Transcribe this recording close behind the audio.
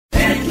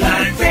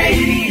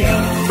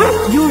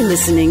You're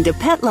listening to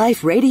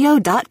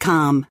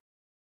PetLifeRadio.com.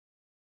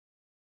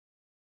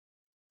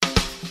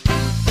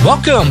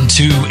 Welcome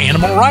to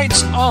Animal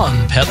Rights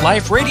on Pet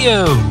Life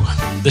Radio.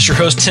 This is your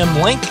host,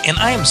 Tim Link, and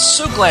I am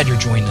so glad you're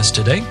joining us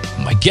today.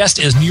 My guest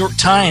is New York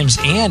Times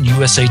and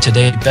USA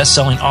Today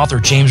best-selling author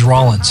James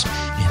Rollins.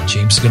 And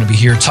James is going to be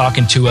here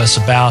talking to us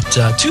about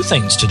two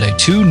things today.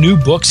 Two new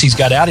books he's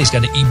got out. He's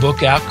got an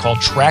ebook out called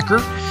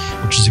Tracker,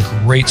 which is a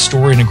great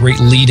story and a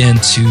great lead-in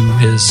to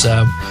his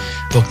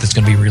book that's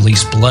going to be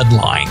released,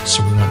 Bloodline.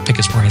 So we want to pick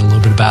his brain a little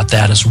bit about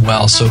that as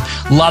well. So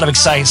a lot of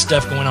exciting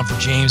stuff going on for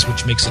James,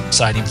 which makes it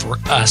exciting for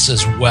us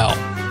as well.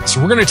 So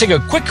we're going to take a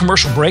quick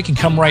commercial break and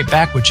come right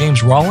back with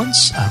James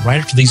Rollins right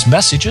after these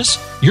messages.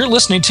 You're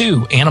listening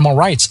to Animal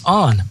Rights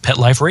on Pet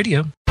Life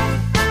Radio.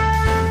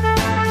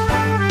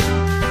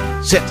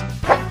 Sit.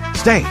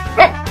 Stay.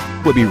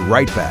 We'll be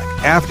right back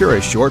after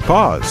a short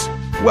pause.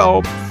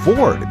 Well,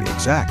 4 to be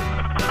exact.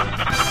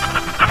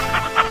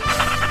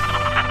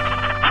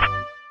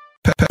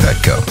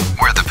 Petco,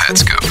 where the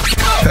pets go.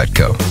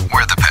 Petco,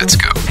 where the pets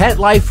go. Pet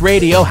Life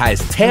Radio has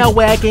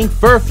tail-wagging,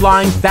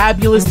 fur-flying,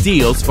 fabulous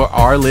deals for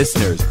our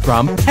listeners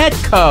from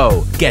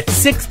Petco. Get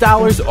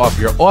 $6 off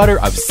your order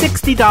of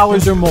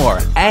 $60 or more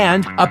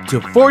and up to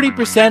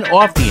 40%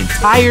 off the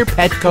entire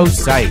Petco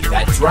site.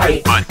 That's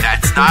right. But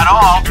that's not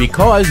all.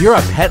 Because you're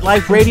a Pet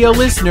Life Radio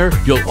listener,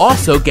 you'll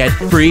also get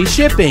free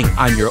shipping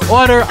on your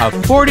order of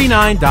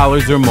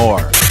 $49 or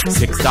more.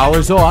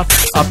 $6 off,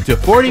 up to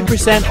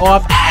 40%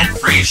 off, and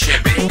free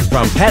shipping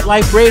from Pet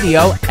Life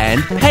Radio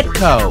and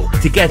Petco.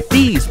 To get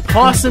these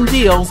awesome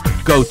deals,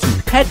 go to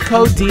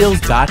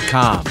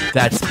PetcoDeals.com.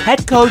 That's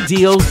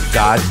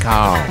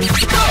PetcoDeals.com.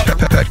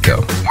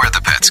 Petco, where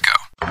the pets go.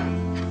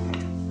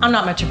 I'm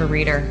not much of a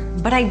reader,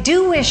 but I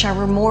do wish I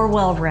were more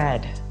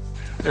well-read.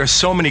 There are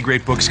so many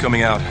great books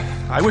coming out.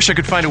 I wish I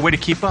could find a way to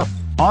keep up.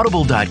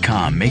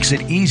 Audible.com makes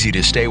it easy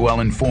to stay well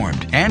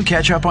informed and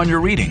catch up on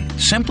your reading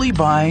simply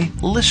by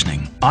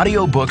listening.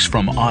 Audiobooks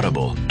from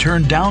Audible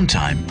turn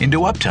downtime into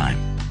uptime.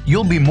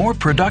 You'll be more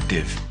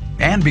productive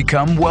and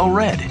become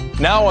well-read.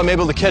 Now I'm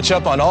able to catch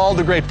up on all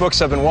the great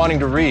books I've been wanting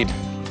to read.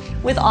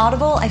 With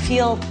Audible, I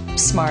feel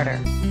smarter.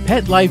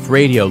 Pet Life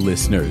Radio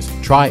listeners,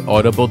 try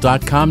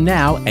Audible.com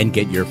now and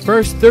get your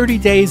first 30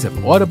 days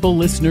of Audible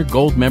Listener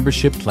Gold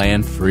membership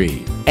plan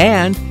free.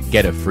 And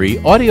get a free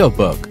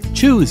audiobook.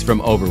 Choose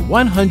from over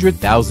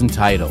 100,000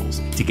 titles.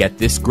 To get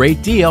this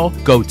great deal,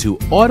 go to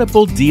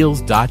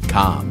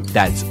audibledeals.com.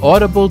 That's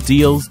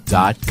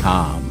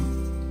audibledeals.com.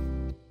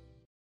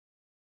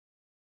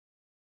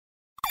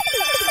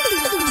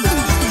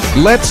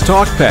 Let's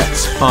Talk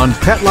Pets on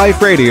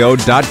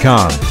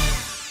PetLifeRadio.com.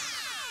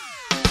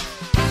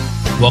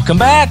 Welcome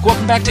back.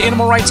 Welcome back to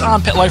Animal Rights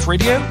on Pet Life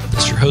Radio.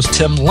 This is your host,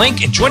 Tim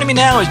Link, and joining me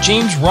now is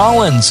James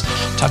Rollins,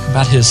 talking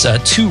about his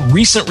two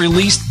recent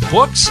released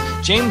books.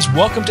 James,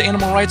 welcome to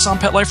Animal Rights on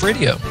Pet Life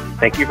Radio.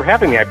 Thank you for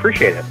having me. I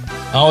appreciate it.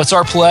 Oh, it's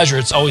our pleasure.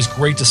 It's always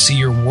great to see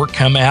your work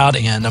come out,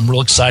 and I'm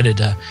real excited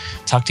to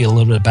talk to you a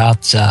little bit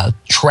about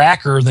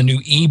Tracker, the new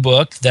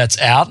ebook that's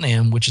out,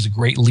 and which is a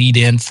great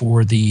lead-in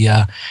for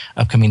the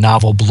upcoming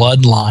novel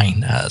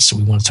Bloodline. So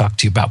we want to talk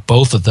to you about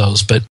both of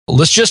those. But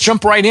let's just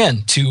jump right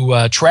in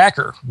to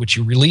Tracker, which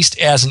you released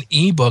as an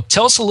ebook.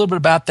 Tell us a little bit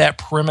about that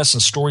premise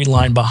and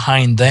storyline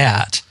behind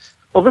that.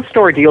 Well, this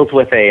story deals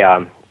with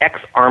a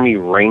ex-Army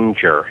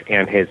Ranger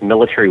and his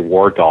military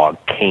war dog,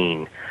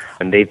 Kane.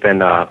 And they've been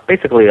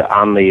basically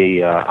on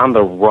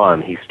the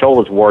run. He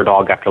stole his war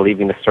dog after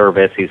leaving the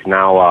service. He's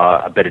now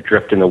a bit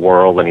adrift in the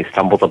world, and he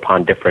stumbles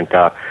upon different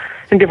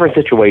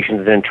situations.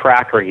 And in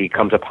Tracker, he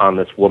comes upon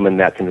this woman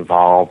that's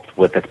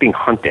being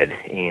hunted,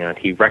 and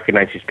he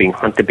recognizes she's being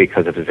hunted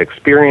because of his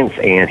experience,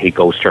 and he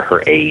goes to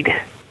her aid.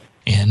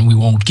 And we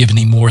won't give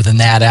any more than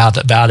that out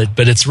about it,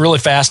 but it's really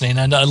fascinating.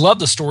 And I love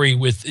the story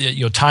with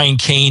tying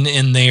Kane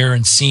in there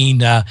and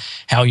seeing how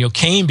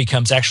Kane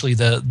becomes actually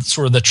the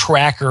sort of the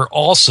tracker,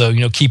 also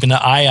keeping an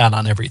eye out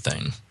on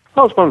everything.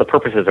 Well, it's one of the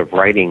purposes of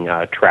writing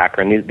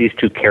Tracker, and these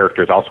two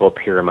characters also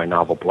appear in my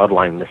novel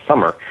Bloodline this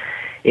summer.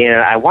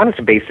 And I wanted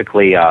to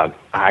basically, I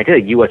did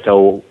a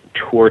USO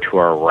tour to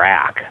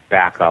Iraq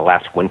back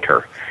last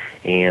winter.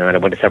 And I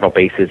went to several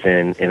bases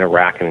in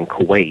Iraq and in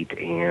Kuwait,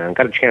 and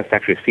got a chance to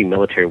actually see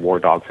military war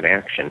dogs in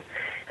action.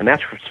 And that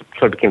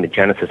sort of became the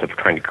genesis of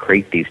trying to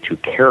create these two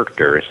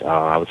characters.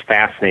 I was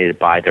fascinated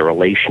by the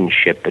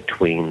relationship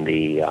between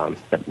the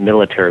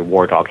military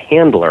war dog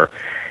handler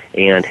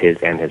and his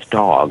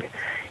dog.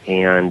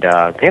 And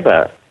they have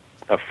a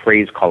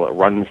phrase called "it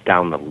runs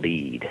down the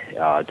lead,"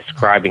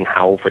 describing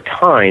how over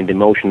time the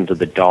emotions of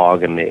the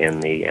dog and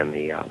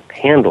the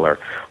handler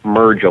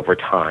merge over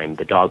time.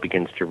 The dog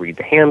begins to read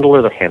the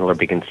handler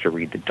begins to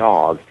read the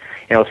dog.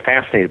 And I was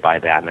fascinated by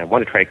that, and I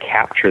wanted to try to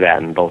capture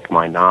that in both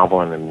my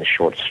novel and in the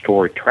short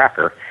story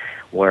Tracker,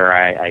 where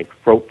I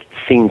wrote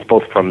scenes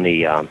both from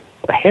the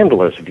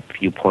handler's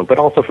viewpoint, but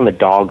also from the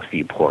dog's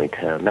viewpoint.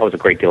 And that was a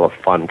great deal of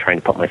fun, trying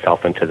to put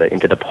myself into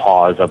the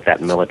paws of that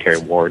military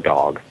war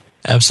dog.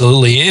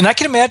 Absolutely. And I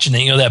can imagine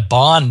that, that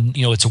bond,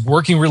 it's a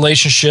working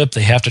relationship.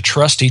 They have to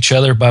trust each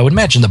other. But I would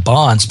imagine the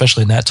bond,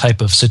 especially in that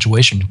type of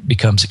situation,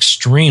 becomes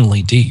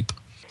extremely deep.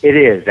 It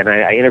is. And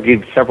I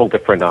interviewed several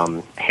different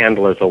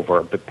handlers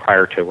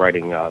prior to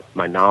writing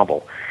my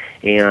novel.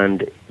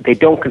 And they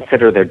don't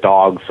consider their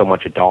dog so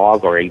much a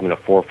dog or even a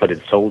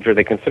four-footed soldier.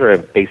 They consider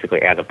it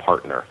basically as a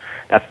partner.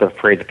 That's the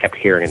phrase I kept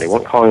hearing. And they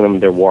weren't calling them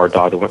their war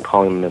dog. They weren't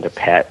calling them their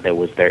pet. It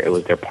was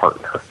their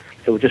partner.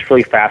 It was just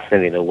really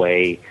fascinating the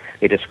way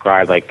they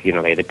described, they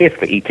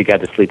basically eat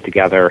together, sleep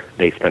together.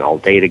 They spend all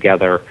day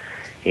together,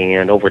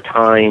 and over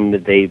time,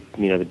 they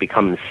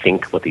become in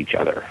sync with each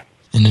other.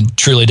 And it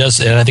truly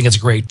does, and I think it's a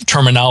great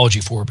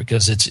terminology for it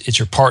because it's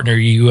your partner.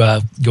 You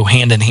go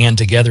hand in hand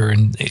together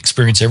and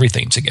experience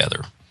everything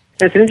together.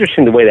 And it's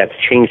interesting the way that's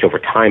changed over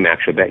time.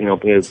 Actually, that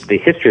the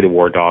history of the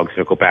war dogs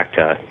go back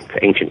to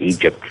ancient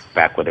Egypt,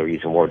 back when they were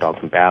using war dogs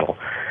in battle.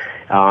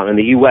 In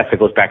the U.S., it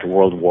goes back to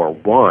World War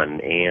I,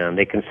 and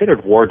they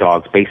considered war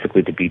dogs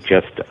basically to be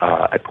just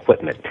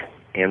equipment.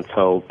 And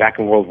so back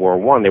in World War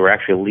I, they were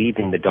actually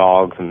leaving the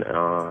dogs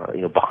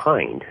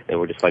behind. They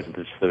were just like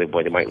this silly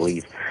boy. They might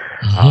leave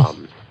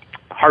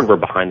hardware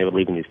behind. They were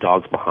leaving these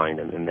dogs behind,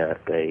 and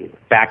the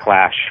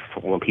backlash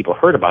when people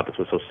heard about this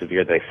was so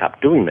severe that they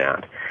stopped doing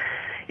that.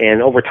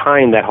 And over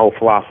time, that whole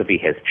philosophy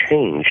has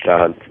changed.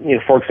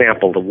 For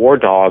example, the war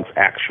dogs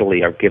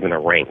actually are given a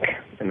rank,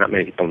 and not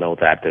many people know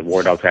that. The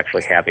war dogs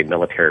actually have a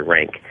military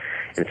rank,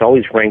 and it's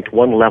always ranked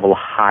one level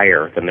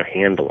higher than their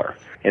handler.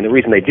 And the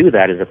reason they do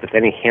that is if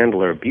any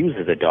handler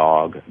abuses a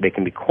dog, they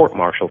can be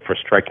court-martialed for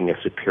striking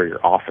a superior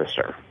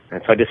officer.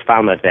 And so I just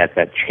found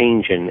that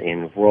change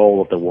in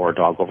role of the war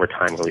dog over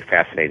time really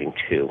fascinating,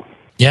 too.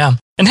 Yeah.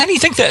 And how do you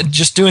think that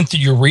just doing through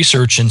your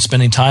research and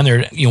spending time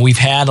there, we've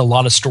had a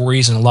lot of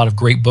stories and a lot of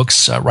great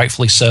books,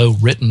 rightfully so,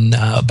 written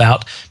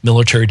about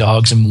military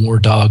dogs and war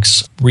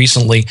dogs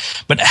recently.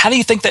 But how do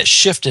you think that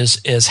shift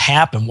has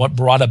happened? What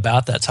brought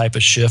about that type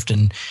of shift?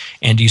 And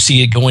do you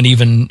see it going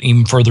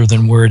even further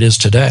than where it is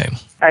today?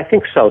 I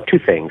think so. Two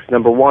things.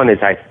 Number one is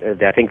I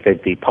think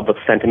that the public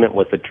sentiment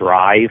was the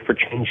drive for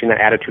changing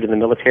the attitude in the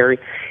military,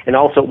 and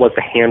also it was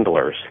the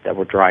handlers that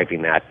were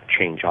driving that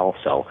change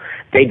also.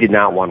 They did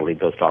not want to leave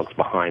those dogs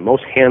behind.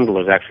 Most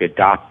handlers actually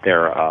adopt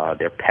their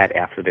pet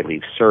after they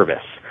leave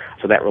service.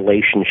 So that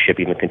relationship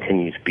even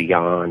continues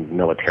beyond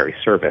military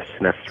service,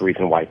 and that's the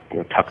reason why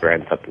Tucker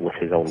ends up with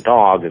his own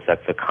dog. Is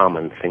that's a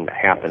common thing that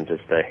happens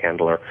is the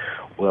handler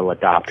will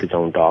adopt his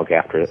own dog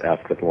after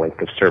the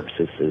length of service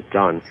is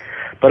done.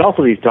 But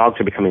also these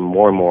dogs are becoming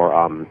more and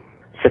more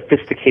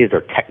sophisticated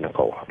or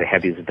technical. They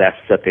have these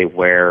vests that they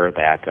wear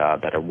that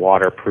are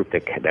waterproof, they're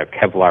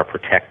Kevlar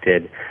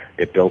protected.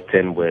 They're built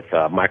in with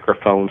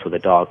microphones so the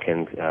dog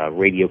can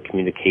radio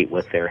communicate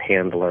with their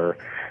handler.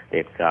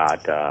 They've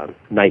got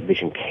night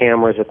vision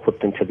cameras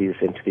equipped into these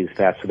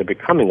vests, so they're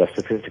becoming a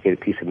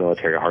sophisticated piece of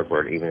military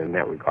hardware even in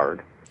that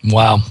regard.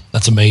 Wow,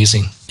 that's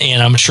amazing.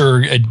 And I'm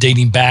sure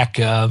dating back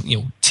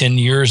 10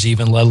 years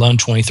even, let alone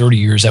 20, 30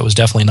 years, that was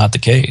definitely not the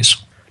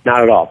case.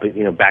 Not at all. But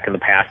back in the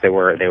past, they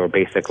were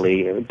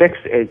basically.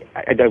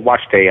 I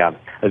watched a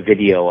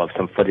video of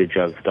some footage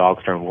of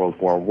dogs during World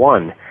War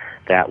I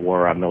that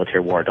were military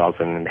war dogs,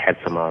 and had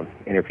some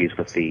interviews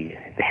with the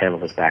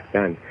handlers back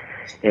then.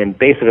 And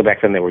basically,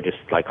 back then they were just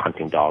like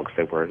hunting dogs.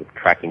 They were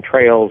tracking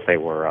trails. They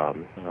were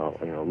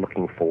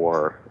looking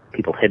for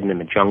people hidden in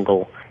the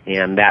jungle,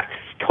 and that's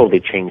totally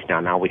changed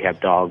now. Now we have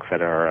dogs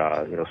that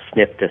are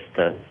sniffed just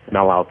to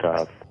smell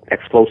out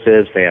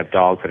explosives. They have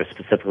dogs that are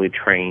specifically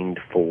trained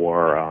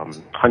for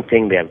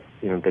hunting. They have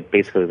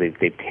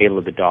they've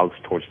tailored the dogs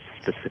towards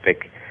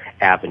specific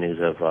avenues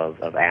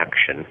of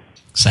action.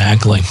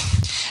 Exactly.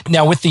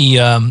 Now, with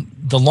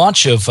the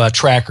launch of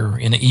Tracker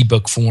in an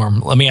ebook form,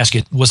 let me ask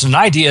you: was it an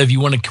idea of you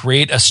want to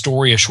create a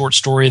short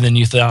story, then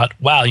you thought,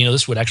 "Wow,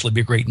 this would actually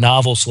be a great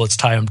novel, so let's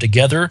tie them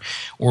together,"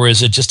 or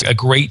is it just a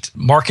great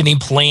marketing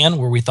plan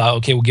where we thought,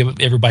 "Okay, we'll give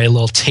everybody a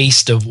little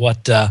taste of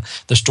what the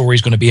story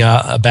is going to be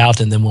about,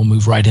 and then we'll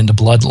move right into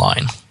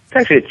Bloodline"?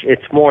 Actually,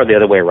 it's more the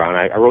other way around.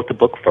 I wrote the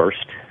book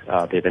first,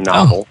 the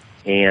novel. Oh.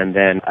 And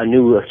then a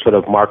new sort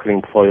of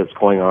marketing ploy that's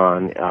going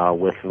on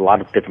with a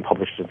lot of different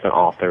publishers and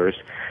authors.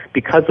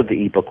 Because of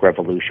the ebook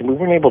revolution, we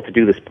weren't able to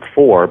do this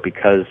before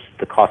because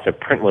the cost of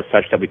print was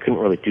such that we couldn't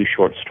really do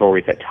short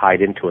stories that tied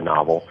into a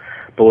novel.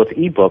 But with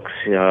ebooks,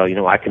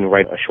 I can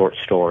write a short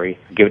story,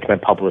 give it to my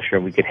publisher,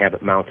 and we can have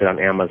it mounted on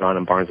Amazon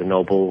and Barnes &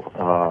 Noble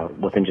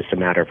within just a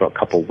matter of a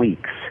couple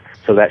weeks.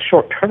 So that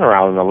short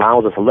turnaround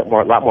allows us a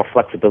lot more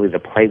flexibility to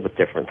play with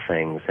different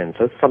things. And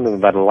so it's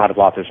something that a lot of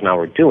authors now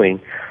are doing,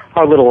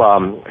 are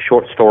little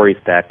short stories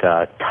that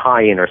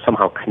tie in or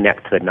somehow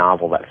connect to the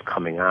novel that's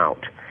coming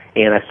out.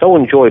 And I so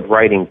enjoyed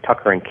writing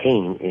Tucker and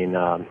Kane in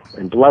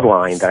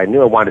Bloodline that I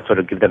knew I wanted to sort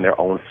of give them their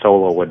own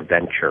solo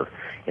adventure.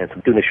 And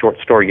so doing a short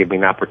story gave me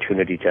an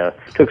opportunity to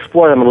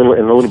explore them in a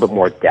little bit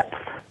more depth.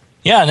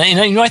 Yeah,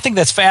 and I think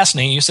that's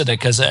fascinating. You said that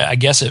because I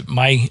guess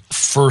my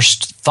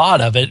first thought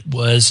of it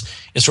was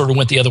it sort of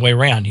went the other way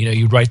around.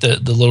 You'd write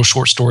the little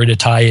short story to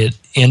tie it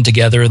in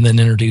together and then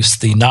introduce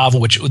the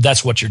novel, which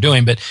that's what you're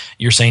doing. But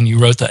you're saying you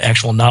wrote the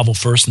actual novel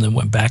first and then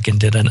went back and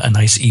did a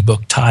nice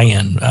ebook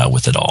tie-in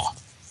with it all.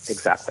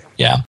 Exactly.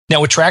 Yeah.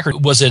 Now with Tracker,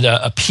 was it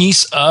a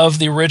piece of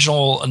the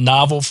original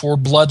novel for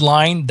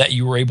Bloodline that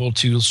you were able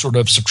to sort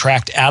of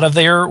subtract out of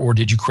there, or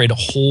did you create a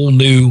whole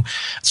new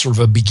sort of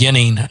a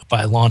beginning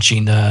by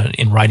launching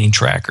in writing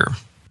Tracker?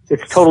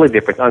 It's totally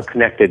different,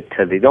 unconnected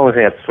to the only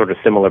thing that's sort of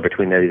similar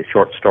between the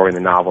short story and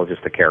the novel is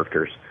just the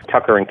characters.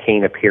 Tucker and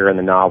Kane appear in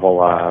the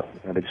novel.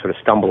 They sort of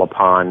stumble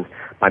upon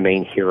my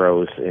main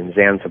heroes in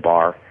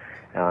Zanzibar.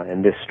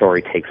 And this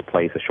story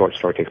the short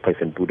story takes place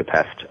in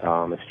Budapest.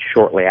 It's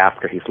shortly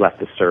after he's left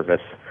the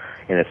service,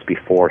 and it's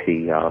before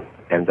he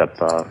ends up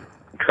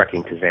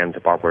trekking to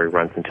Zanzibar, where he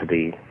runs into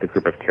the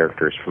group of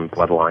characters from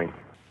Bloodline.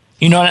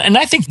 And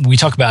I think we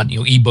talk about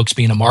ebooks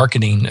being a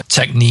marketing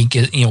technique,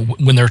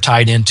 when they're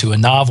tied into a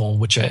novel,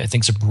 which I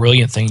think is a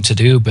brilliant thing to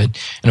do. And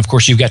of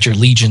course, you've got your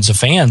legions of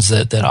fans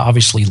that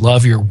obviously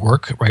love your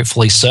work,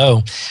 rightfully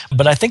so.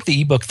 But I think the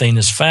ebook thing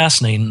is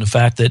fascinating. The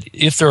fact that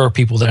if there are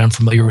people that are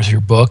unfamiliar with your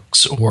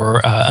books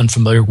or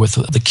unfamiliar with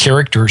the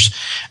characters,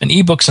 an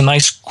ebook's a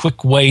nice,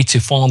 quick way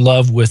to fall in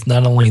love with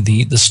not only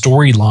the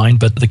storyline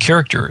but the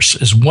characters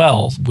as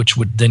well, which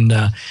would then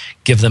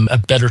give them a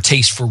better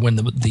taste for when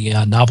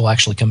the novel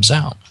actually comes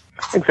out.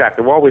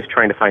 Exactly. We're always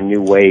trying to find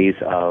new ways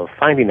of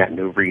finding that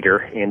new reader,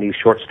 and these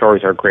short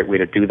stories are a great way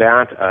to do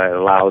that. It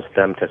allows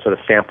them to sort of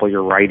sample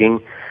your writing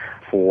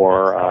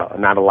for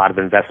not a lot of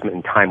investment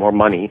in time or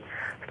money.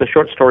 So the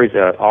short stories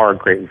are a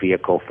great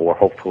vehicle for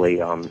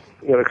hopefully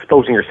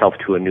exposing yourself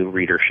to a new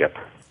readership.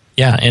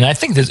 Yeah, and I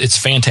think that it's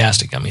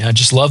fantastic. I mean, I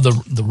just love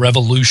the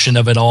revolution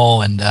of it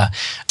all, and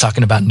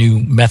talking about new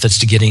methods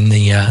to getting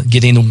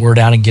the word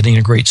out and getting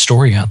a great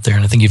story out there.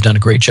 And I think you've done a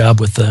great job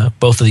with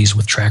both of these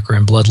with Tracker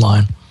and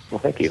Bloodline. Well,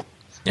 thank you.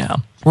 Yeah.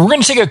 We're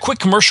going to take a quick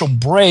commercial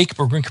break, but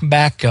we're going to come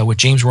back with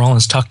James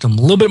Rollins, talk to him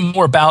a little bit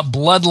more about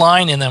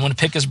Bloodline, and then I'm going to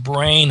pick his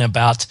brain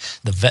about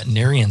the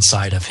veterinarian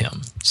side of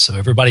him. So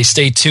everybody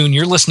stay tuned.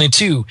 You're listening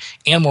to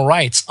Animal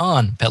Rights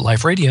on Pet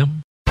Life Radio.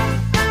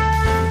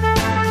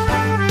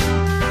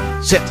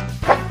 Sit.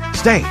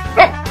 Stay.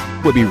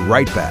 We'll be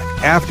right back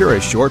after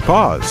a short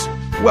pause.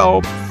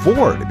 Well,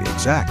 4 to be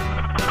exact.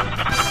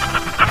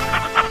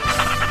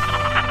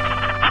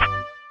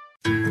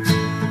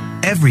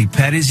 Every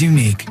pet is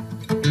unique.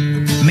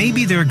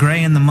 Maybe they're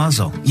gray in the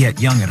muzzle,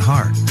 yet young at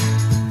heart.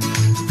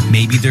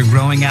 Maybe they're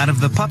growing out of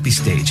the puppy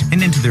stage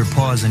and into their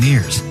paws and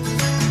ears.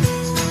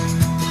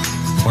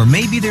 Or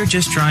maybe they're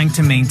just trying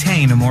to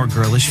maintain a more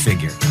girlish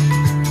figure.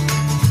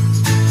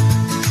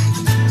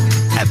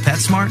 At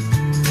PetSmart,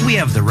 we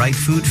have the right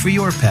food for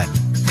your pet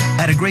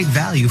at a great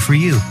value for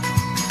you.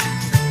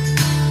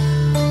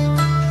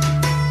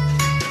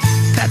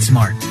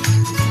 PetSmart.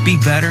 Be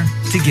better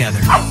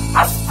together.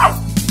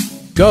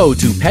 Go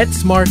to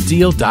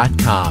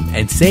PetSmartDeal.com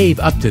and save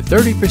up to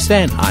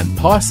 30% on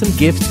awesome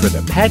gifts for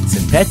the pets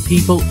and pet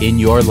people in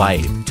your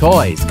life.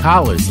 Toys,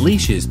 collars,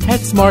 leashes,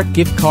 PetSmart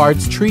gift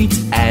cards,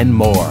 treats, and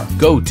more.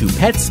 Go to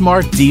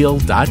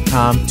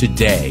PetSmartDeal.com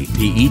today.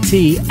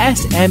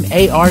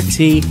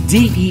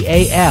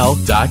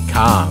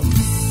 PetSmartDeal.com.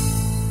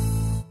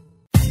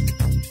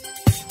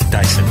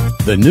 Dyson.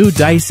 The new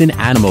Dyson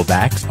Animal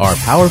Vacs are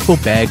powerful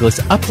bagless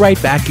upright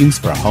vacuums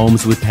for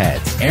homes with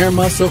pets. Air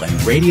muscle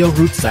and radio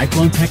root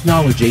cyclone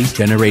technology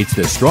generates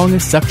the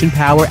strongest suction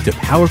power to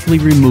powerfully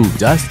remove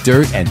dust,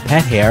 dirt, and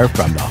pet hair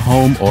from the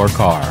home or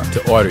car.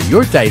 To order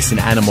your Dyson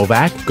Animal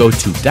Vac, go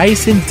to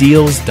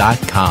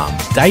DysonDeals.com.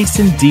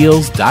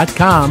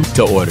 DysonDeals.com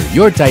to order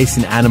your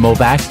Dyson Animal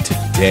Vac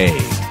today.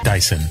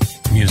 Dyson.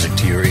 Music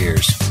to your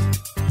ears.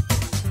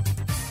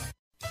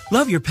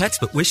 Love your pets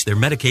but wish their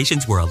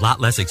medications were a lot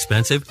less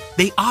expensive?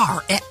 They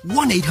are at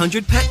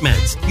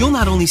 1-800-PET-MEDS. You'll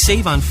not only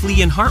save on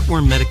flea and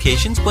heartworm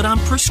medications, but on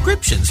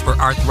prescriptions for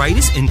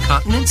arthritis,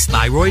 incontinence,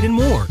 thyroid, and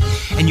more.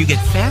 And you get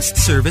fast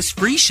service,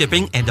 free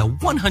shipping, and a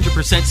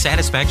 100%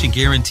 satisfaction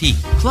guarantee.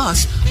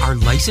 Plus, our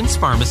licensed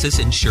pharmacists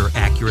ensure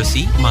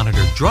accuracy,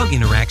 monitor drug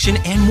interaction,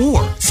 and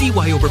more. See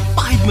why over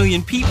 5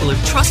 million people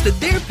have trusted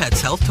their pet's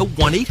health to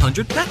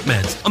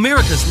 1-800-PET-MEDS,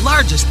 America's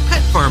largest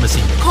pet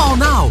pharmacy. Call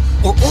now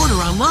or order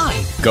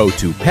online. Go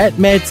to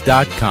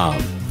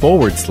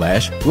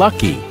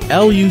PetMeds.com/lucky,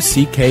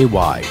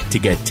 LUCKY, to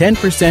get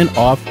 10%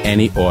 off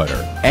any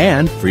order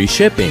and free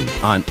shipping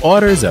on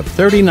orders of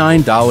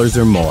 $39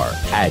 or more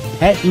at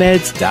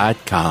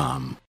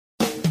PetMeds.com.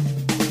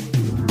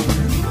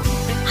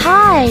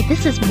 Hi,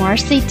 this is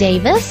Marcy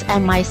Davis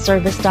and my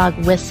service dog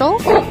Whistle.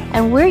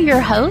 and we're your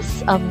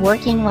hosts of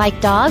Working Like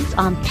Dogs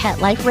on Pet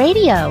Life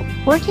Radio.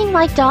 Working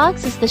Like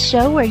Dogs is the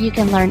show where you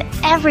can learn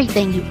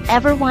everything you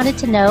ever wanted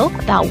to know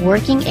about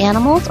working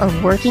animals or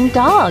working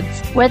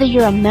dogs. Whether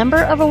you're a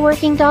member of a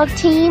working dog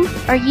team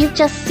or you've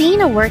just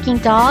seen a working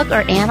dog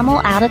or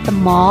animal out at the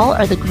mall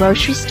or the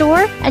grocery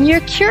store and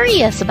you're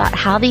curious about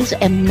how these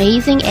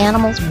amazing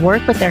animals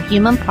work with their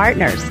human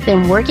partners,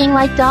 then Working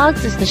Like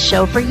Dogs is the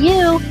show for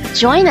you.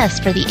 Join us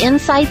for the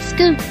inside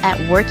scoop at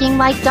Working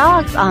Like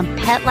Dogs on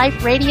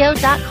PetLifeRadio.com.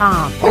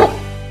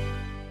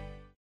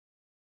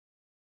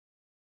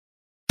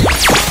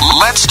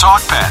 Let's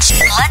talk pets.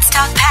 Let's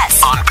talk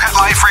pets On Pet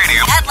Life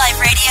Radio.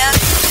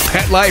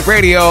 Pet Life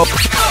Radio.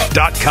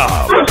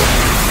 PetLifeRadio.com.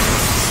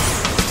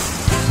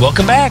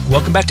 Welcome back.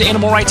 Welcome back to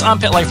Animal Rights on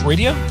Pet Life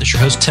Radio. This is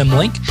your host, Tim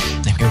Link.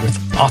 I'm here with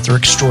author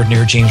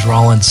extraordinaire James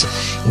Rollins.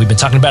 We've been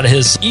talking about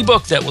his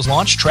ebook that was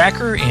launched,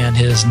 Tracker, and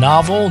his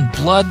novel,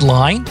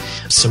 Bloodline.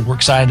 So we're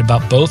excited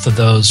about both of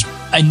those.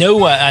 I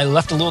know I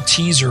left a little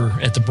teaser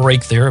at the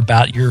break there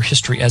about your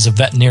history as a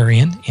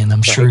veterinarian, and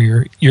I'm sure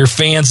your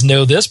fans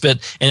know this,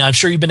 and I'm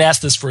sure you've been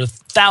asked this for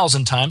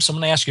 1,000 times, so I'm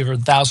going to ask you for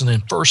the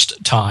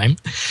 1,001st time.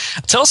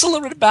 Tell us a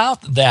little bit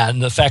about that,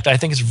 and the fact I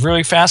think it's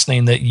really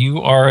fascinating that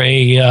you are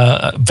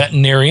a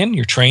veterinarian,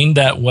 you're trained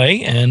that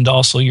way, and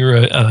also you're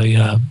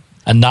a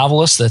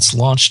novelist that's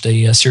launched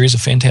a series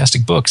of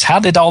fantastic books. How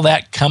did all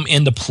that come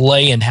into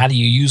play, and how do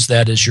you use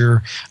that as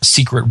your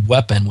secret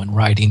weapon when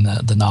writing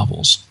the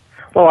novels?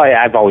 Well,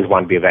 I've always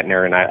wanted to be a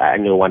veterinarian. I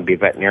knew I wanted to be a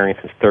veterinarian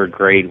since third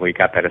grade, where you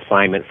got that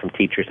assignment from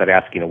teachers that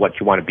ask,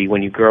 what you want to be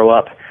when you grow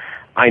up.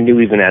 I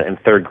knew even in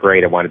third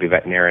grade I wanted to be a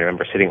veterinarian. I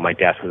remember sitting at my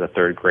desk with a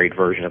third grade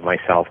version of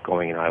myself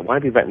going, I want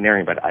to be a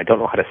veterinarian, but I don't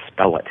know how to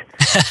spell it.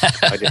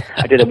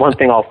 I did one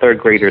thing all third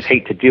graders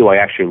hate to do. I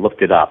actually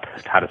looked it up,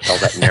 how to spell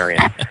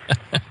veterinarian.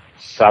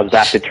 So I was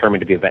that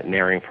determined to be a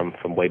veterinarian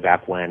from way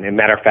back when. As a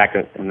matter of fact,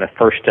 in the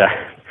first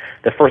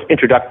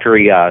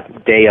introductory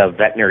day of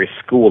veterinary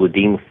school, the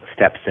dean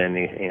steps in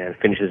and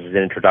finishes his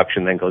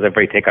introduction, then goes,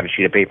 everybody take out a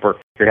sheet of paper.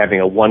 You're having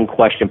a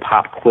one-question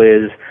pop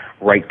quiz.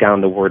 Write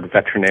down the word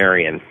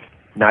veterinarian.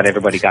 Not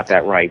everybody got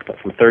that right, but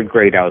from third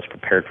grade, I was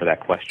prepared for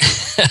that question.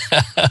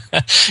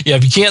 Yeah,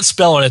 if you can't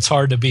spell it, it's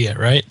hard to be it,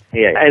 right?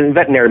 Yeah, and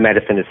veterinary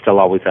medicine is still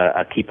always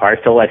a key part.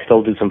 I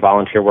still do some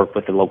volunteer work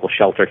with the local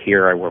shelter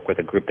here. I work with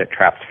a group that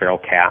traps feral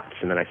cats,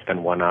 and then I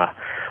spend one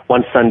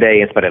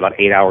Sunday and spend about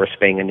 8 hours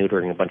spaying and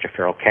neutering a bunch of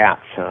feral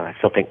cats. I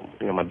still think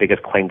my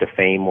biggest claim to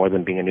fame, more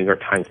than being a New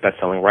York Times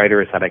bestselling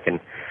writer, is that I can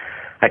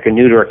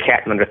neuter a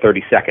cat in under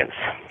 30 seconds.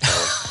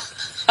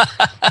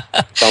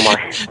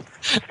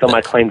 Still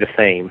my claim to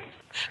fame.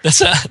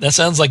 That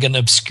sounds like an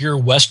obscure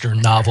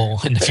Western novel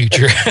in the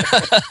future.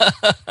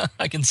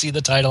 I can see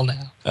the title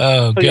now.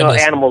 Oh,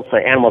 goodness. Animals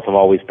have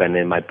always been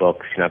in my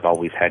books. I've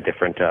always had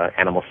different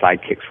animal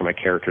sidekicks for my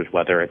characters,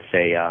 whether it's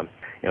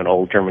an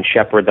old German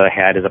Shepherd that I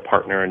had as a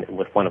partner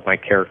with one of my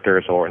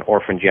characters, or an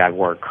orphan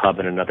jaguar cub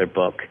in another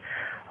book.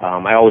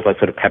 I always like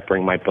sort of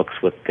peppering my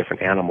books with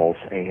different animals,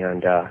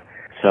 and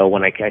so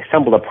when I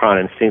stumbled upon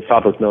and saw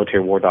those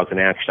military war dogs in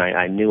action,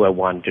 I knew I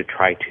wanted to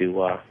try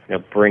to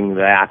bring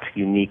that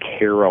unique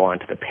hero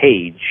onto the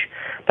page,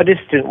 but I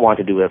just didn't want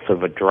to do a sort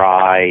of a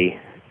dry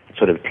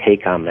sort of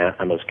take on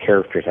those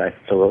characters.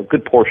 So a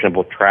good portion of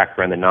both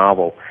Tracker and the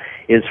novel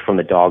is from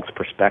the dog's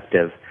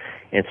perspective.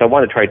 And so I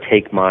wanted to try to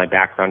take my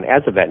background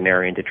as a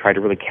veterinarian to try to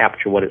really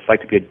capture what it's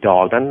like to be a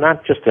dog, and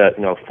not just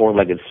a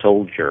four-legged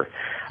soldier.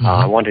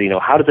 I wanted to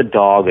how does a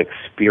dog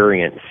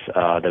experience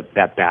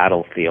that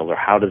battlefield, or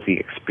how does he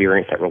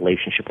experience that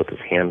relationship with his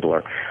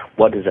handler?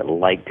 What is it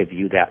like to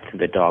view that through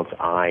the dog's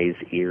eyes,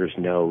 ears,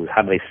 nose?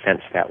 How do they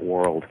sense that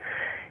world?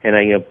 And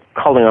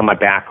calling on my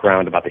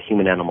background about the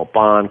human-animal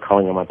bond,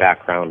 calling on my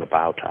background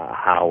about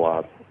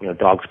how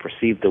dogs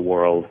perceive the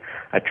world,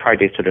 I tried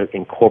to sort of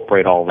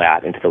incorporate all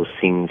that into those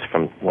scenes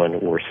from when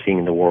we're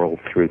seeing the world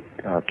through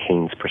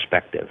Kane's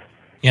perspective.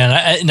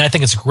 Yeah, and I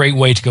think it's a great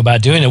way to go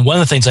about doing it. One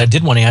of the things I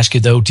did want to ask you,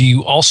 though, do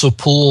you also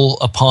pull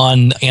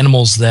upon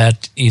animals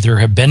that either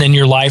have been in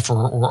your life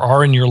or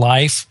are in your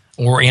life,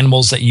 or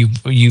animals that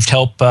you've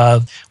helped,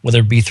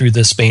 whether it be through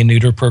the spay and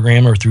neuter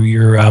program or through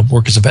your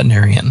work as a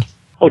veterinarian?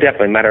 Oh,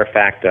 definitely. Matter of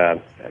fact,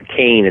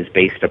 Kane is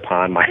based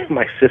upon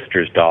my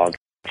sister's dog.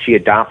 She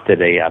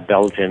adopted a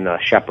Belgian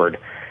Shepherd,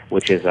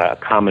 which is a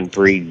common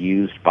breed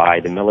used by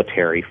the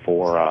military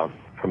for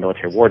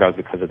military war dogs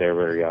because of their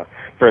very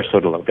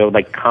versatile look. They're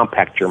like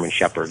compact German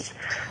Shepherds.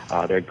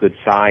 They're good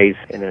size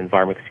in an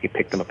environment because you can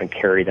pick them up and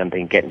carry them. They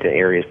can get into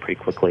areas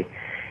pretty quickly.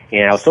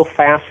 And I was so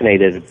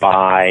fascinated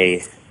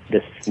by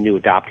this new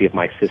adoptee of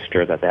my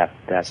sister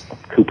that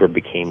Cooper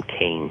became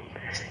Kane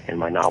in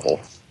my novel.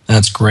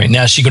 That's great.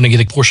 Now, is she going to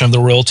get a portion of the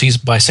royalties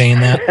by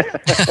saying that?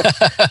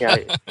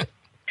 Yeah.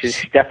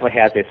 She definitely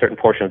has a certain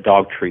portion of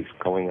dog treats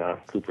going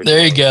Cooper.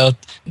 There you go.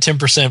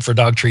 10% for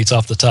dog treats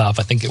off the top.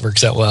 I think it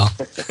works out well.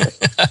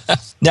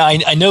 Now,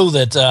 I know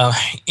that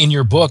in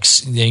your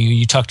books,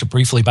 you talked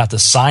briefly about the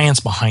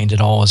science behind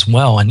it all as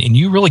well, and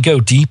you really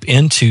go deep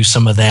into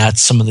some of that,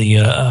 some of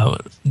the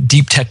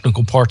deep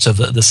technical parts of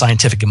the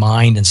scientific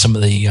mind and some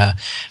of the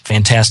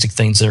fantastic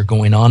things that are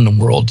going on in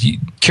the world. Do you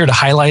care to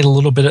highlight a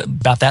little bit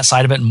about that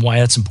side of it and why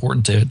that's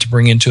important to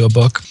bring into a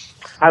book?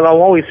 I'll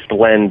always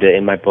blend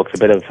in my books a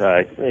bit of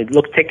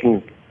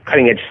taking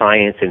cutting-edge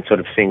science and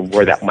sort of seeing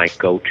where that might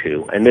go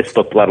to. And this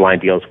book,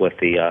 Bloodline, deals with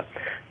the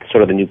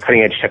sort of the new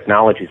cutting-edge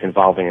technologies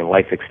involving in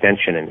life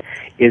extension, and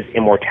is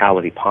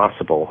immortality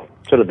possible?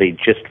 Sort of the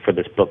gist for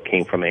this book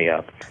came from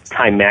a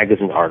Time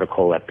magazine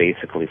article that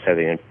basically said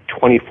that in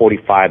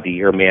 2045, the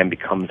year man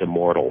becomes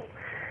immortal.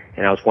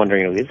 And I was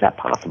wondering, is that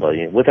possible?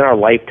 Within our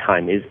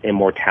lifetime, is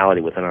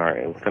immortality within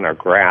our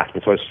grasp?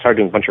 And so I started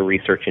doing a bunch of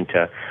research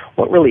into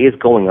what really is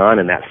going on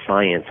in that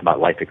science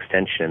about life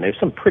extension. And there's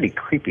some pretty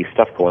creepy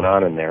stuff going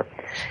on in there,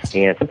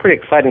 and some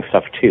pretty exciting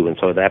stuff too. And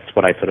so that's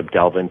what I sort of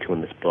delve into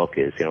in this book: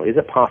 is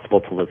it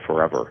possible to live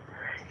forever?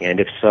 And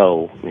if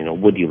so,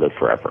 would you live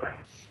forever?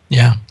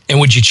 Yeah. And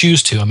would you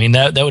choose to? I mean,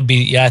 that would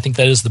be, I think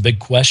that is the big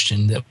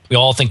question, that we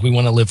all think we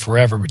want to live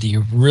forever, but do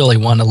you really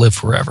want to live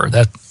forever?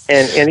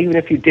 And even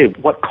if you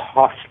did, what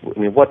cost,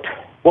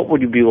 what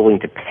would you be willing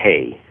to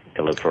pay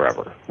to live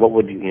forever? What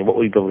would you be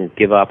willing to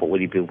give up? What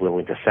would you be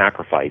willing to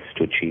sacrifice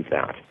to achieve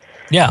that?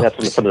 Yeah. And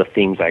that's some of the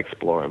themes I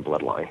explore in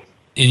Bloodline.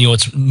 And,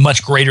 it's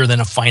much greater than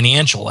a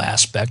financial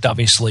aspect.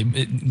 Obviously,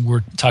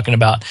 we're talking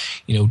about,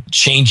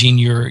 changing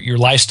your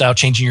lifestyle,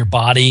 changing your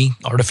body,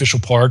 artificial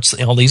parts,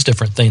 all these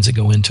different things that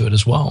go into it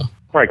as well.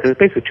 Right, because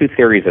there's basically two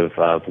theories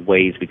of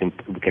ways we can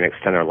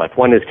extend our life.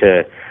 One is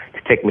to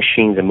take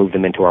machines and move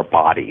them into our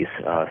bodies,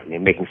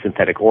 making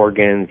synthetic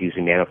organs,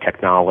 using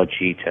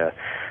nanotechnology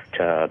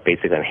to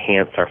basically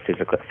enhance our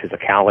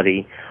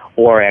physicality,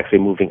 or actually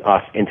moving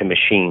us into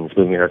machines,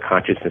 moving our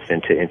consciousness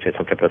into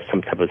some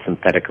type of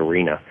synthetic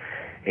arena.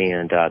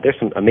 And there's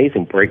some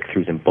amazing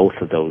breakthroughs in both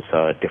of those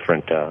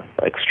different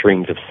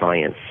extremes of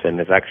science, and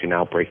there's actually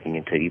now breaking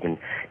into even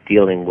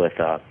dealing with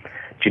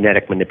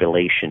genetic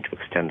manipulation to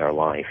extend our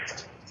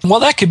life. Well,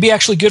 that could be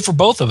actually good for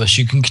both of us.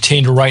 You can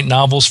continue to write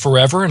novels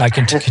forever, and I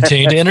can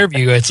continue to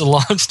interview. It's a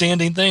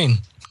long-standing thing.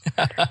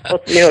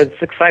 Well,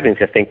 it's exciting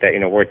to think that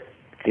we're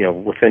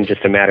within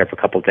just a matter of a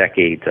couple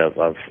decades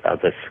of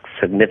this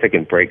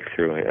significant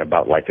breakthrough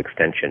about life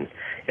extension,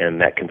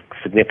 and that can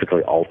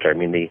significantly alter. I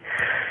mean,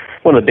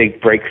 one of the big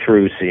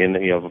breakthroughs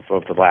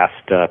of the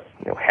last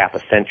half a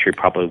century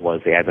probably was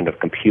the advent of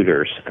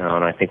computers,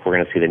 and I think we're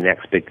going to see the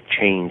next big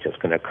change that's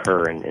going to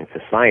occur in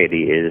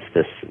society is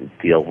this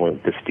deal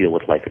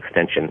with life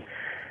extension,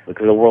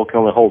 because the world can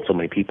only hold so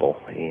many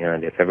people,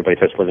 and if everybody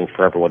starts living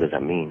forever, what does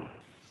that mean?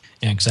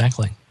 Yeah,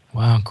 exactly.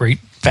 Wow, great,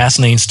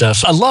 fascinating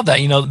stuff. I love that.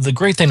 The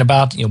great thing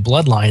about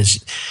Bloodline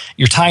is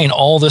you're tying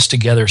all this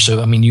together.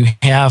 So, I mean, you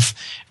have,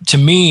 to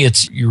me,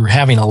 you're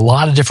having a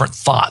lot of different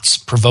thoughts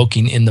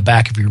provoking in the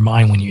back of your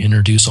mind when you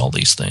introduce all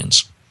these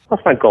things.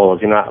 That's my goal.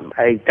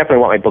 I definitely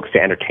want my books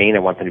to entertain. I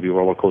want them to be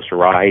roller coaster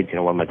rides.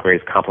 One of my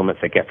greatest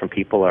compliments I get from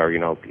people are,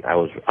 I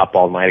was up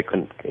all night.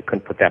 I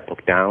couldn't put that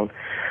book down.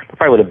 But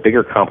probably the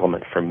bigger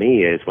compliment for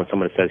me is when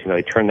someone says,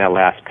 they turned that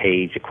last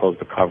page, it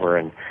closed the cover,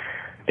 and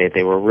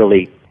they were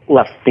really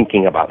left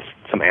thinking about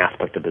some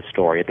aspect of the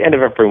story. At the end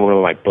of every one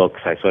of my books,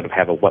 I sort of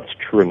have a what's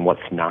true and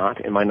what's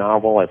not in my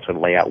novel. I sort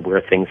of lay out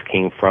where things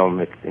came from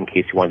in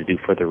case you want to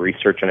do further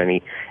research on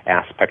any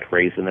aspect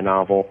raised in the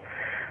novel.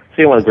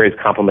 So one of the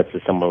greatest compliments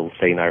is someone will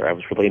say, I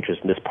was really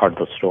interested in this part of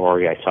the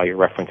story. I saw your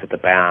reference at the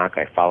back.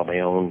 I followed my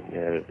own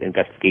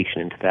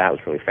investigation into that. It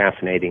was really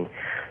fascinating.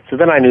 So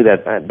then I knew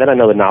that. Then I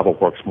know the novel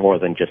works more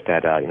than just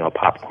at a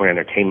popcorn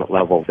entertainment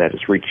level. That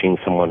it's reaching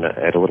someone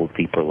at a little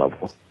deeper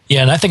level.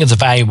 Yeah, and I think it's a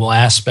valuable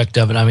aspect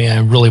of it. I mean, I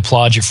really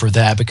applaud you for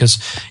that because,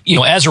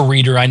 as a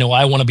reader, I know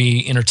I want to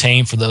be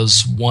entertained for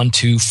those 1,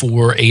 2,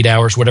 4, 8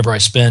 hours, whatever I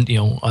spent,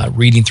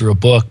 reading through a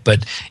book.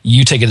 But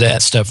you take it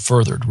that step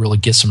further to really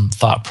get some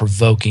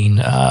thought-provoking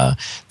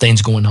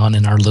things going on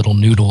in our little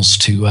noodles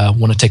to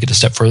want to take it a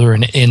step further.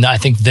 And I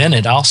think then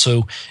it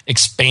also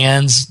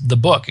expands the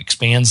book,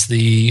 expands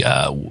the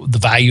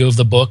value of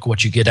the book,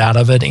 what you get out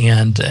of it,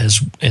 and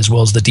as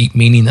well as the deep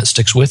meaning that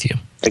sticks with you.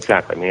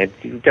 Exactly. I mean,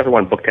 you definitely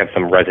want a book to have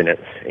some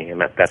resonance,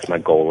 and that's my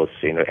goal, is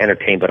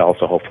entertain, but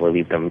also hopefully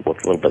leave them with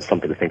a little bit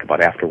something to think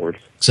about afterwards.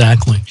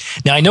 Exactly.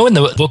 Now, I know in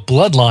the book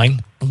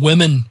Bloodline,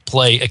 women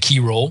play a key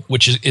role,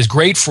 which is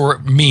great for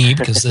me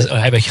because I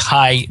have a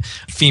high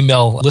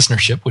female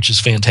listenership, which is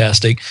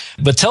fantastic.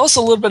 But tell us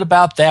a little bit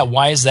about that.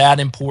 Why is that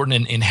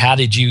important, and how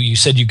did you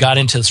said you got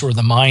into sort of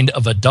the mind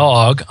of a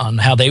dog on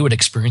how they would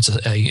experience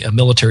a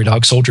military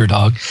dog, soldier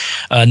dog.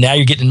 Now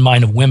you're getting in the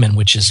mind of women,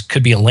 which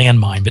could be a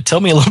landmine. But tell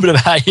me a little bit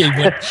about how you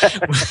went.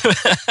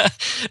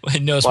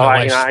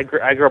 I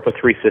grew up with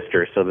 3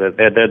 sisters, so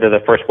they're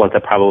the first ones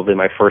that probably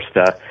my first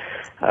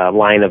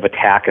line of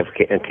attack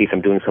in case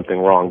I'm doing something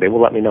wrong. They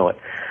will let me know it.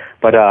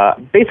 But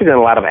basically, in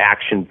a lot of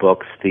action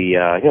books, for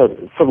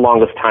the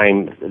longest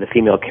time, the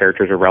female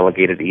characters are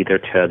relegated either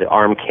to the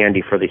arm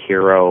candy for the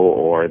hero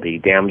or the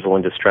damsel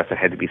in distress that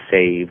had to be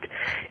saved.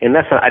 And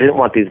I didn't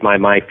want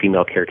my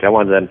female characters. I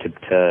wanted them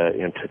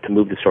to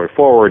move the story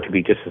forward, to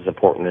be just as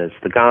important as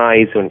the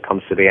guys when it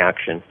comes to the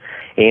action.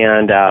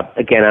 And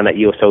again, on that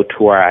USO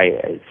tour,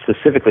 I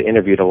specifically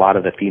interviewed a lot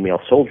of the female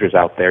soldiers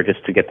out there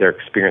just to get their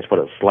experience, what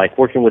it's like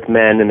working with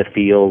men in the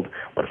field,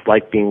 what it's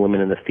like being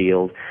women in the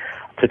field,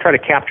 to try to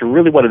capture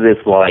really what it is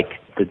like,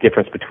 the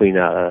difference between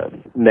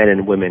men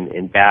and women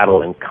in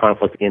battle and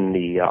conflict in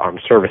the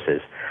armed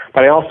services.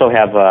 But I also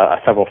have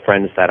several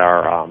friends that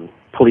are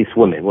police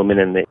women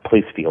in the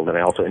police field, and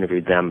I also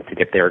interviewed them to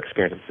get their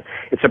experiences.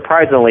 It's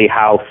surprisingly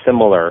how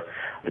similar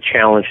the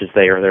challenges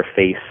they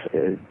face,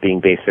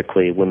 being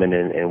basically women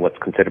in what's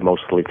considered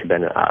mostly to be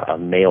a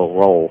male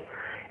role.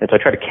 And so I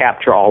try to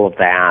capture all of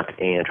that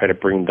and try to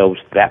bring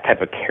that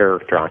type of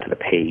character onto the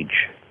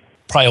page.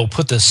 Probably will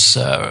put this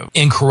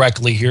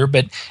incorrectly here,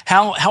 but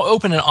how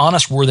open and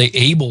honest were they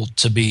able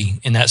to be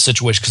in that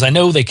situation? Because I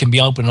know they can be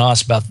open and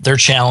honest about their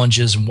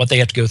challenges and what they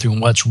have to go through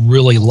and what it's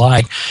really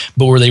like,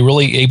 but were they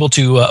really able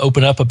to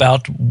open up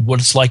about what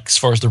it's like as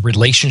far as the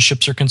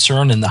relationships are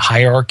concerned and the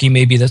hierarchy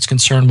maybe that's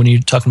concerned when you're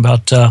talking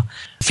about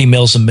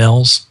females and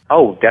males?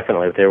 Oh,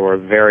 definitely. They were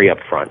very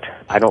upfront.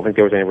 I don't think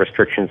there was any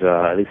restrictions.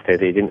 At least they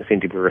didn't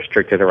seem to be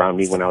restricted around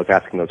me when I was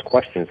asking those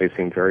questions. They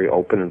seemed very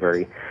open and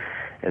very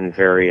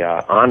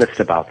honest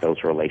about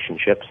those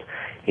relationships.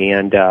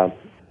 And,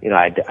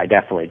 I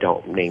definitely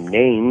don't name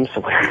names,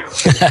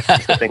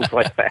 things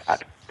like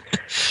that.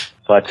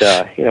 But,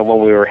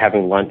 when we were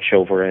having lunch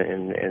over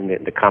in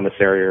the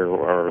commissary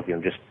or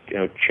just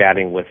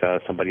chatting with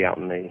somebody out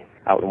in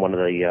one of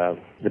the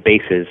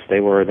bases,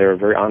 they were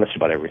very honest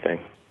about everything.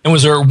 And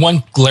was there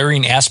one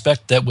glaring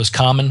aspect that was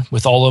common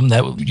with all of them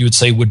that you would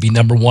say would be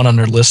number one on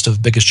their list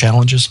of biggest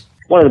challenges?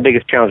 One of the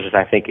biggest challenges,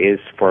 I think, is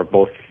for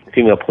both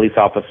female police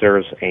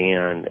officers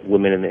and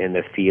women in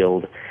the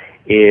field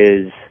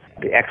is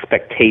the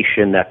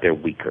expectation that they're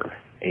weaker.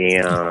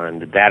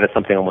 And that is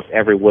something almost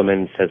every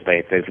woman says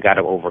they've got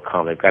to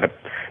overcome. They've got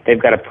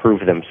to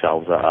prove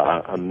themselves.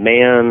 A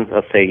man,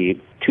 let's say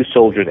 2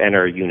 soldiers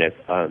enter a unit,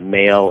 a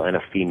male and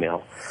a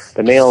female.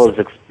 The male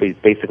is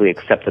basically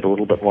accepted a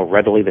little bit more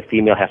readily. The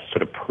female has to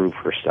sort of prove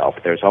herself.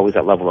 There's always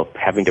that level of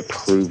having to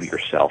prove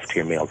yourself to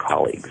your male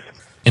colleagues.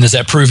 And is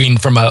that proving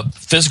from a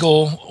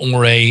physical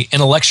or a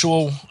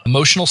intellectual,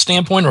 emotional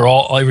standpoint, or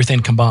everything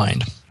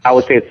combined? I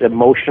would say it's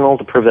emotional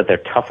to prove that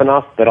they're tough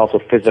enough, but also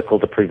physical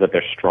to prove that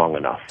they're strong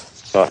enough.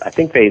 So I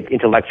think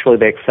intellectually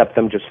they accept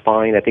them just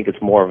fine. I think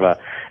it's more of an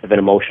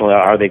emotional.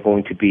 Are they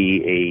going to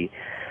be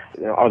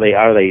are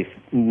they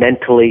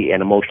mentally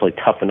and emotionally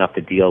tough enough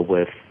to deal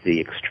with the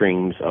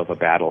extremes of a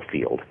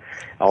battlefield?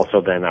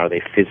 Also, then, are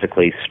they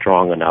physically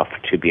strong enough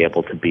to be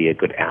able to be a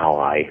good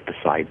ally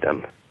beside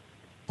them?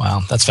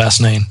 Wow, that's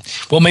fascinating.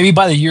 Well, maybe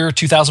by the year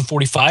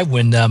 2045,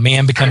 when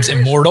man becomes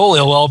immortal,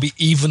 it'll all be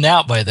evened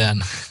out by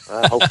then.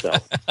 I hope so.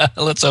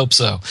 Let's hope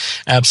so.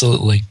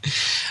 Absolutely.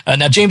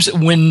 Now, James,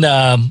 when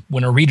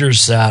our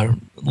readers,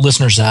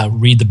 listeners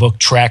read the book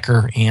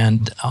Tracker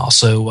and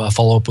also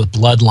follow up with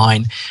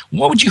Bloodline,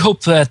 what would you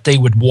hope that they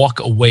would walk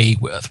away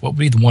with? What would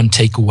be the one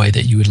takeaway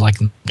that you would like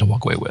them to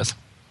walk away with?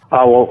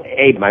 Well,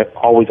 my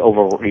always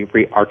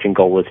overarching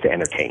goal is to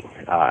entertain.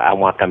 I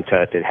want them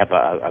to have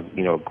a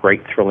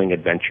great, thrilling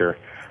adventure.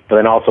 But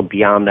then also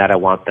beyond that, I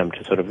want them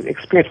to sort of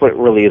experience what it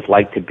really is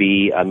like to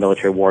be a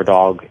military war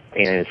dog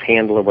and its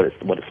handler, what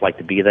it's like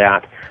to be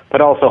that.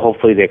 But also,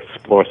 hopefully, they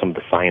explore some of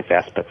the science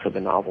aspects of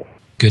the novel.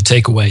 Good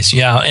takeaways.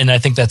 Yeah, and I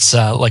think that's,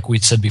 like we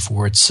said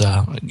before, it's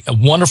a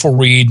wonderful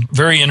read,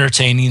 very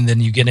entertaining.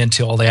 Then you get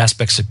into all the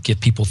aspects that get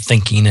people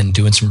thinking and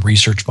doing some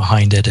research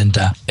behind it and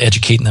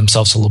educating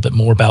themselves a little bit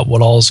more about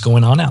what all is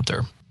going on out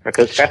there.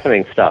 Because it's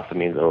fascinating stuff. I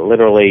mean,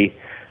 literally,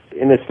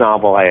 in this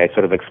novel, I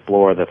sort of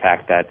explore the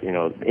fact that,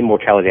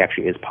 immortality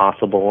actually is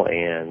possible.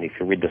 And if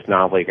you read this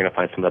novel, you're going to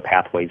find some of the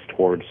pathways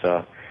towards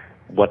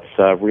what's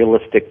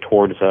realistic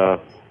towards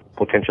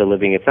potentially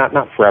living. It's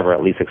not forever,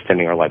 at least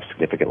extending our life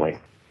significantly.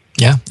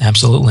 Yeah,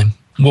 absolutely.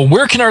 Well,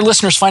 where can our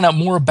listeners find out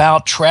more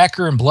about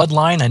Tracker and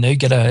Bloodline? I know you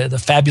got the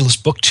fabulous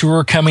book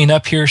tour coming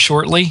up here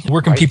shortly.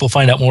 Where can people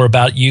find out more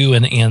about you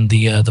and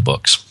the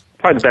books?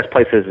 Probably the best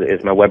place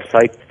is my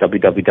website,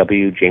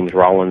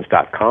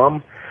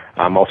 www.jamesrollins.com.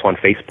 I'm also on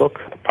Facebook,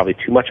 probably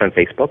too much on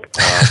Facebook,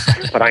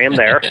 but I am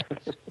there.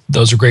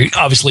 Those are great,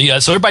 obviously.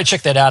 So everybody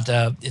check that out.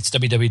 It's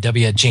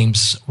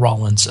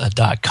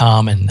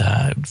www.jamesrollins.com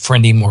and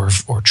friend him or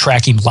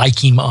track him,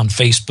 like him on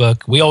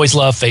Facebook. We always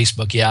love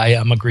Facebook. Yeah,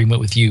 I'm in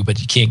agreement with you,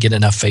 but you can't get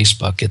enough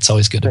Facebook. It's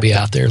always good to be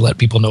out there, let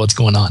people know what's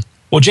going on.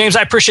 Well, James,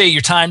 I appreciate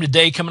your time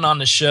today coming on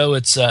the show.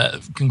 It's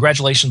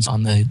congratulations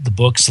on the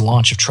books, the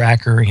launch of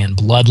Tracker and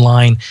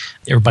Bloodline.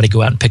 Everybody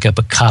go out and pick up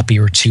a copy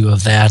or two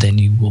of that, and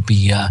you will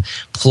be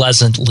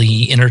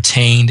pleasantly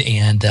entertained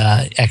and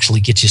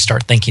actually get you to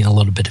start thinking a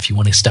little bit if you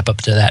want to step up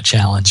to that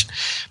challenge.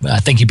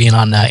 Thank you for being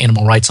on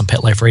Animal Rights on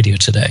Pet Life Radio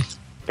today.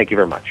 Thank you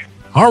very much.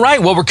 All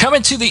right. Well, we're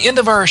coming to the end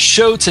of our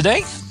show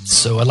today.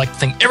 So I'd like to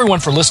thank everyone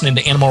for listening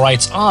to Animal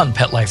Rights on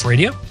Pet Life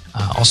Radio.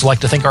 Also like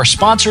to thank our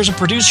sponsors and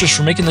producers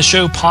for making the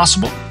show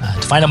possible.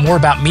 To find out more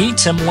about me,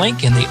 Tim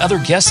Link, and the other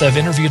guests I've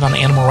interviewed on the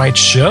Animal Rights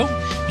Show,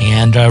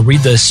 and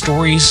read the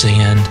stories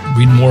and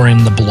read more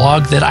in the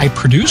blog that I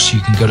produce,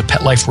 you can go to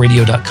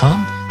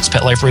PetLifeRadio.com. It's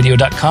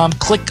PetLifeRadio.com.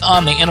 Click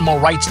on the Animal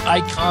Rights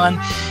icon,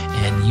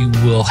 and you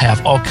will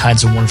have all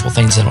kinds of wonderful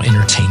things that will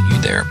entertain you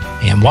there.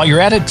 And while you're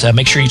at it,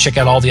 make sure you check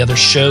out all the other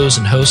shows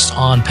and hosts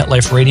on Pet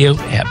Life Radio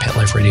at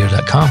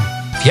PetLifeRadio.com.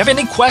 If you have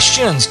any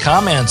questions,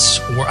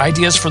 comments, or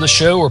ideas for the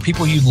show, or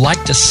people you'd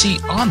like to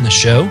see on the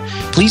show,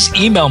 please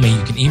email me.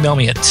 You can email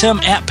me at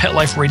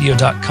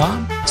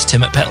tim@petliferadio.com. It's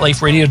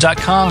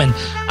tim@petliferadio.com, and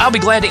I'll be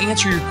glad to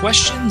answer your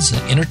questions,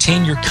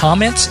 entertain your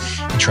comments,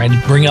 and try to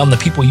bring on the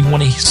people you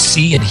want to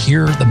see and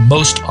hear the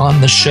most on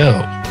the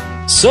show.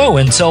 So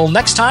until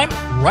next time,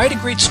 write a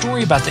great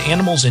story about the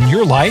animals in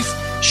your life,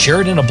 share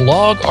it in a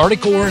blog,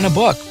 article, or in a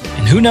book,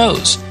 and who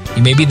knows,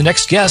 you may be the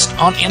next guest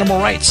on Animal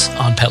Rights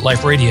on Pet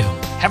Life Radio.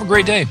 Have a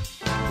great day.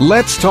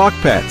 Let's Talk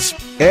Pets,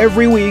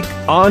 every week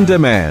on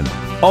demand,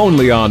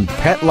 only on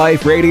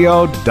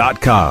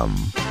PetLifeRadio.com.